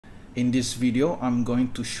In this video, I'm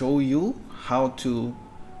going to show you how to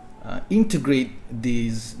integrate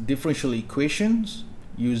these differential equations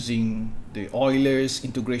using the Euler's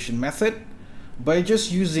integration method by just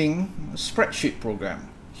using a spreadsheet program.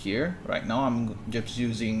 Here, right now, I'm just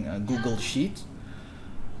using Google Sheet.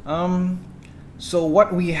 So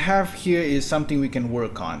what we have here is something we can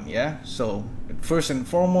work on, yeah? So first and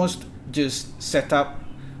foremost, just set up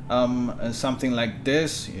something like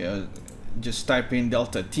this. Just type in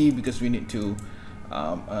delta t because we need to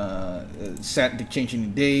set the change in the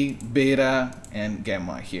day, beta, and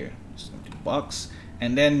gamma here. Just empty the box.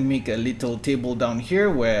 And then make a little table down here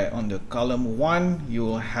where on the column 1 you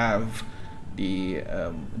will have the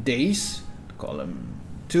days. Column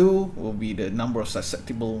 2 will be the number of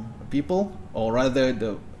susceptible people, or rather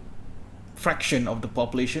the fraction of the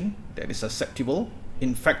population that is susceptible.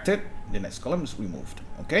 Infected, the next column is removed.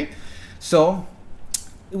 Okay, so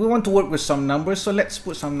we want to work with some numbers, so let's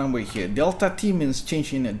put some number here. Delta t means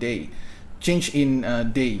change in a day, change in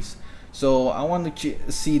days. So I want to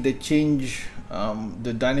see the change,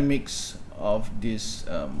 the dynamics of this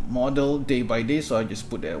model day by day, so I just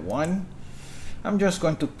put there 1. I'm just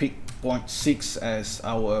going to pick 0.6 as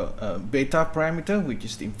our beta parameter, which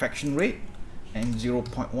is the infection rate, and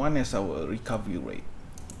 0.1 as our recovery rate.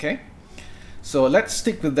 Okay, so let's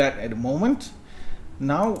stick with that at the moment.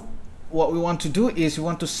 Now what we want to do is we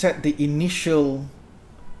want to set the initial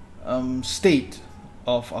state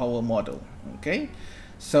of our model. Okay,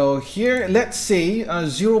 so here let's say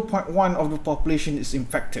 0.1 of the population is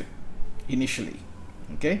infected initially.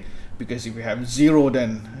 Okay, because if we have 0,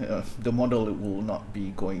 then the model will not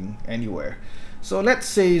be going anywhere. So let's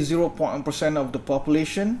say 0.1% of the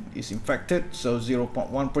population is infected, so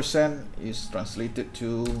 0.1% is translated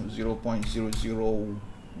to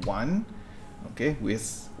 0.001, okay,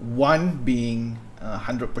 with 1 being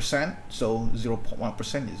 100%, so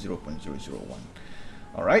 0.1% is 0.001.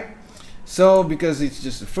 all right, so because it's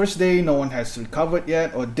just the first day, no one has recovered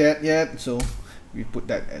yet or dead yet, so we put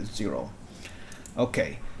that as 0.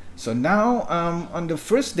 Okay, so now on the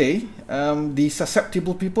first day, the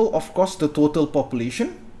susceptible people, of course, the total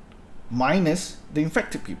population minus the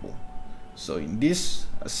infected people. So in this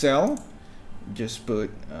cell, just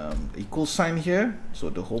put equal sign here, so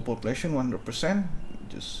the whole population 100%,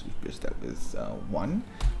 just replace that with 1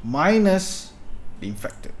 minus the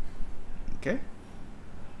infected. Okay,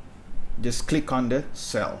 just click on the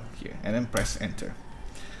cell here and then press enter.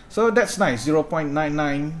 So that's nice,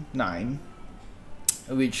 0.999,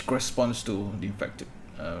 which corresponds to the infected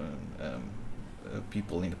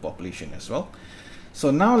people in the population as well.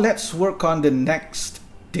 So now let's work on the next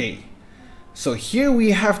day. So here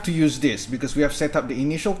we have to use this because we have set up the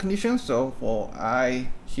initial conditions. So for I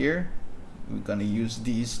here, we're going to use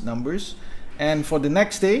these numbers, and for the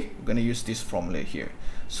next day we're going to use this formula here.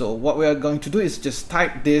 So what we are going to do is just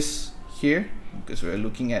type this here because we're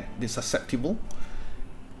looking at the susceptible.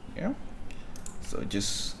 Yeah, so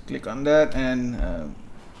just click on that and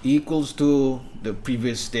equals to the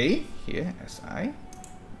previous day here as I,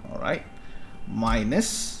 all right,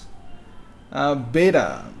 minus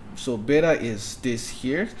beta. So beta is this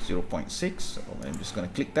here, 0.6. So I'm just going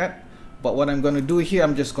to click that. But what I'm going to do here,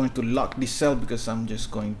 I'm just going to lock this cell because I'm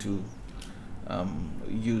just going to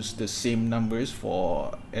use the same numbers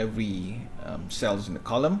for every cells in the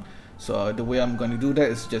column. So the way I'm going to do that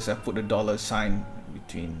is just I put a dollar sign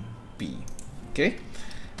between B. Okay,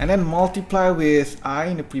 and then multiply with I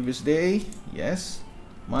in the previous day. Yes,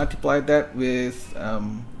 multiply that with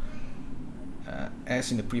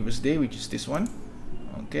S in the previous day, which is this one.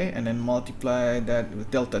 Okay, and then multiply that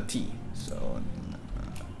with delta t. So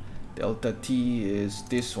delta t is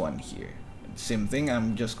this one here. Same thing,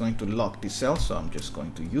 I'm just going to lock this cell, so I'm just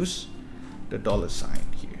going to use the dollar sign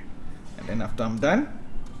here, and then after I'm done,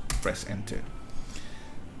 press enter.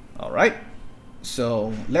 All right,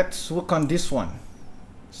 so let's work on this one.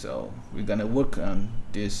 So we're gonna work on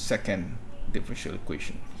this second differential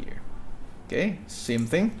equation here. Okay, same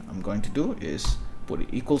thing I'm going to do is put an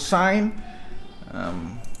equal sign,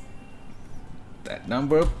 that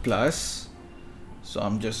number plus, so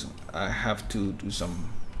I have to do some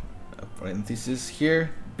parentheses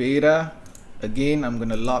here, beta. Again, I'm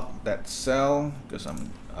gonna lock that cell because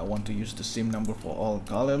I want to use the same number for all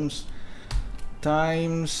columns,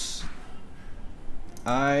 times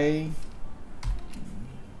I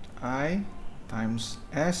times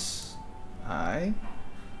S I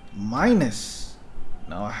minus,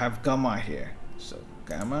 now I have gamma here, so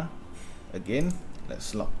gamma, again,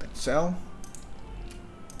 let's lock that cell,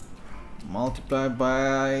 multiply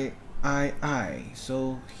by I,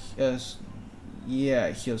 so yes, yeah,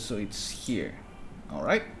 here, so it's here. All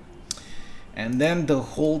right, and then the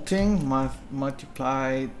whole thing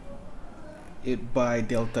multiply it by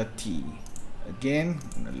delta t. Again,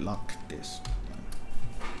 I'm gonna lock this.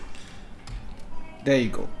 There you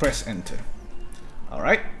go, press enter. All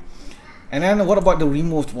right, and then what about the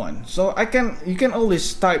removed one? So you can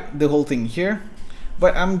always type the whole thing here,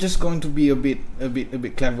 but I'm just going to be a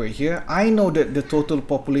bit clever here. I know that the total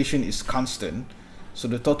population is constant, so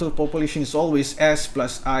the total population is always S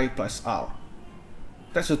plus I plus R.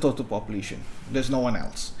 That's the total population. There's no one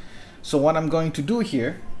else. So what I'm going to do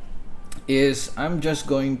here is I'm just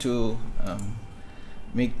going to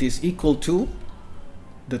make this equal to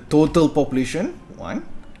the total population 1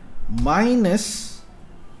 minus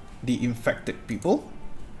the infected people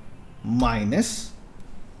minus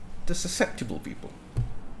the susceptible people,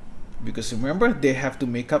 because remember they have to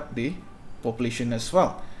make up the population as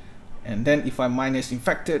well. And then if I minus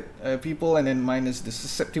infected people and then minus the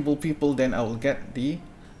susceptible people, then I will get the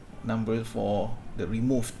number for the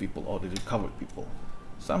removed people or the recovered people.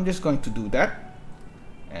 So I'm just going to do that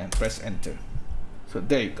and press enter. So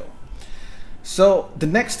there you go. So the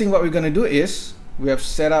next thing what we're going to do is we have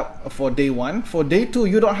set up for day 1. For day 2,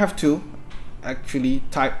 you don't have to actually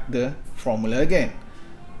type the formula again.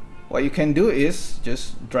 What you can do is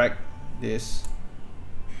just drag this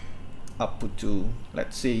up to,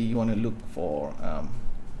 let's say you want to look for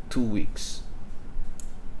 2 weeks.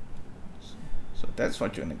 So that's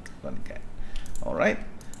what you're going to get. All right.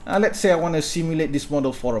 Let's say I want to simulate this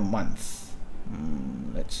model for a month.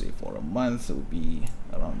 Let's say for a month it will be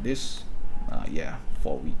around this. Yeah,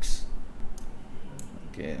 4 weeks.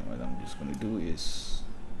 Okay, what I'm just going to do is,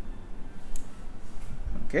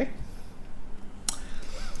 okay.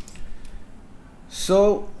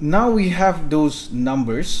 So now we have those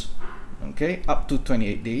numbers, okay, up to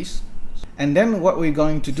 28 days. And then what we're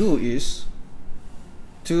going to do is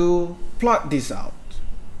to plot this out.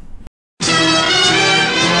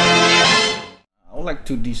 I would like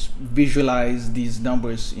to visualize these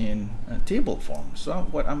numbers in a table form. So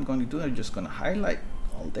what I'm going to do, I'm just going to highlight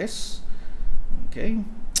all this, okay,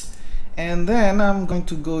 and then I'm going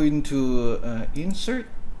to go into insert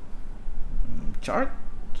chart.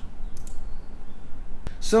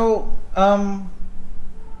 So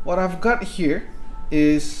what I've got here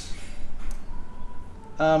is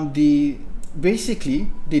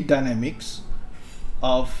basically the dynamics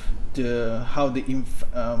of how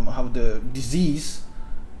the disease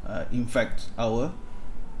infects our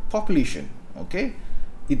population. Okay,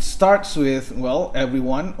 it starts with, well,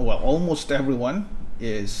 almost everyone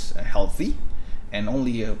is healthy, and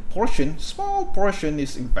only a small portion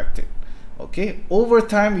is infected. Okay, over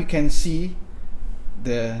time you can see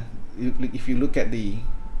if you look at the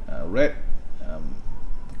red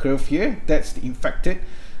curve here, that's the infected.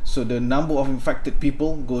 So the number of infected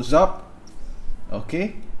people goes up,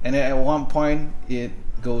 okay, and then at one point it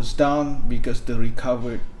goes down because the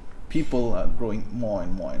recovered people are growing more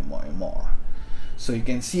and more and more and more. So you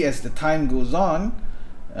can see as the time goes on,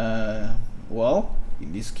 well,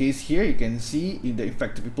 in this case here, you can see if the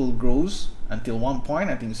infected people grows until one point,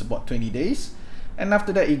 I think it's about 20 days, and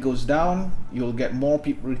after that it goes down. You'll get more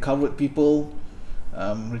recovered people.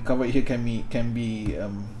 Recovered here can means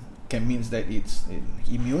that it's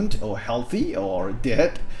immune or healthy or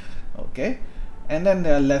dead, okay, and then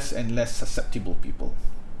there are less and less susceptible people.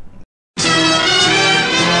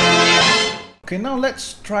 Okay, now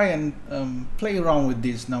let's try and play around with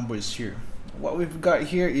these numbers here. What we've got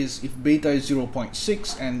here is if beta is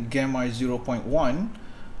 0.6 and gamma is 0.1,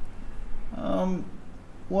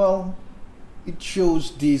 well, it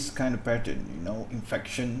shows this kind of pattern. You know,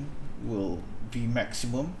 infection will be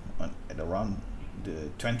maximum at around the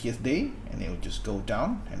 20th day, and it will just go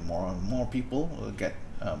down, and more people will get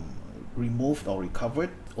removed or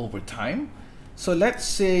recovered over time. So let's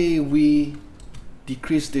say we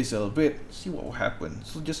decrease this a little bit, see what will happen.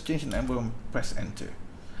 So just change the number and press enter.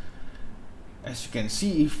 As you can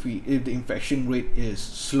see, if the infection rate is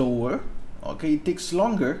slower, okay, it takes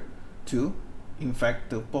longer to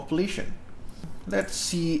infect the population. Let's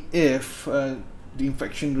see if the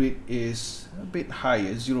infection rate is a bit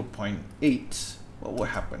higher, 0.8. What will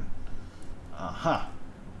happen?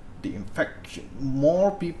 The infection,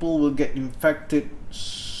 more people will get infected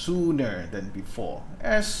sooner than before,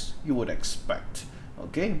 as you would expect.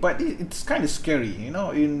 Okay, but it's kind of scary, you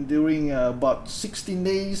know. During about 16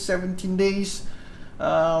 days, 17 days,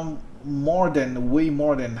 way more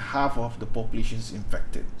than half of the population is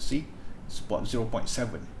infected. See, it's about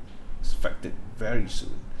 0.7. It's infected very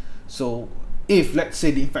soon. So if, let's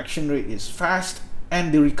say, the infection rate is fast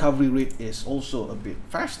and the recovery rate is also a bit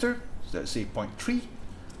faster, so let's say 0.3,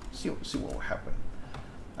 see what will happen.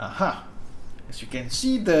 As you can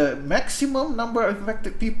see, the maximum number of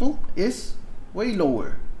infected people is way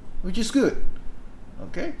lower, which is good.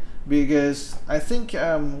 Okay, because I think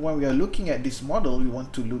when we are looking at this model, we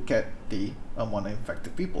want to look at the amount of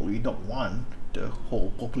infected people. We don't want the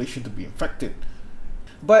whole population to be infected.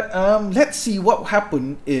 But let's see what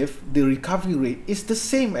happens if the recovery rate is the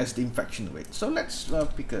same as the infection rate. So let's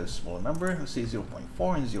pick a small number, let's say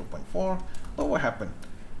 0.4 and 0.4. But what happened?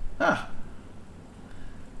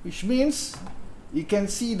 Which means you can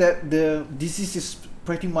see that the disease is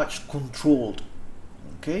pretty much controlled.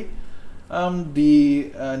 Okay,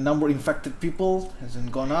 the number of infected people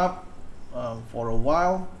hasn't gone up for a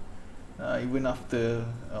while, even after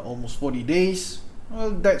almost 40 days.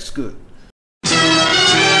 Well, that's good.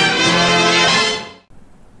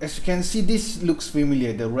 As you can see, this looks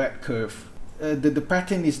familiar, the red curve. The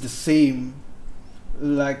pattern is the same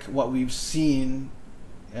like what we've seen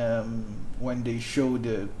when they show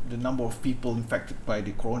the number of people infected by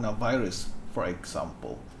the coronavirus, for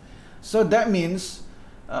example. So that means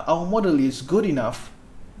our model is good enough,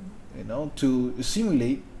 you know, to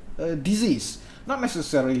simulate a disease. Not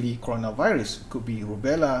necessarily coronavirus, could be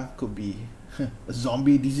rubella, could be a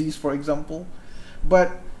zombie disease, for example.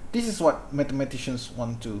 But this is what mathematicians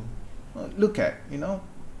want to look at, you know.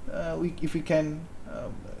 If we can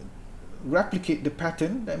replicate the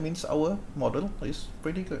pattern, that means our model is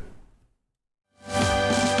pretty good.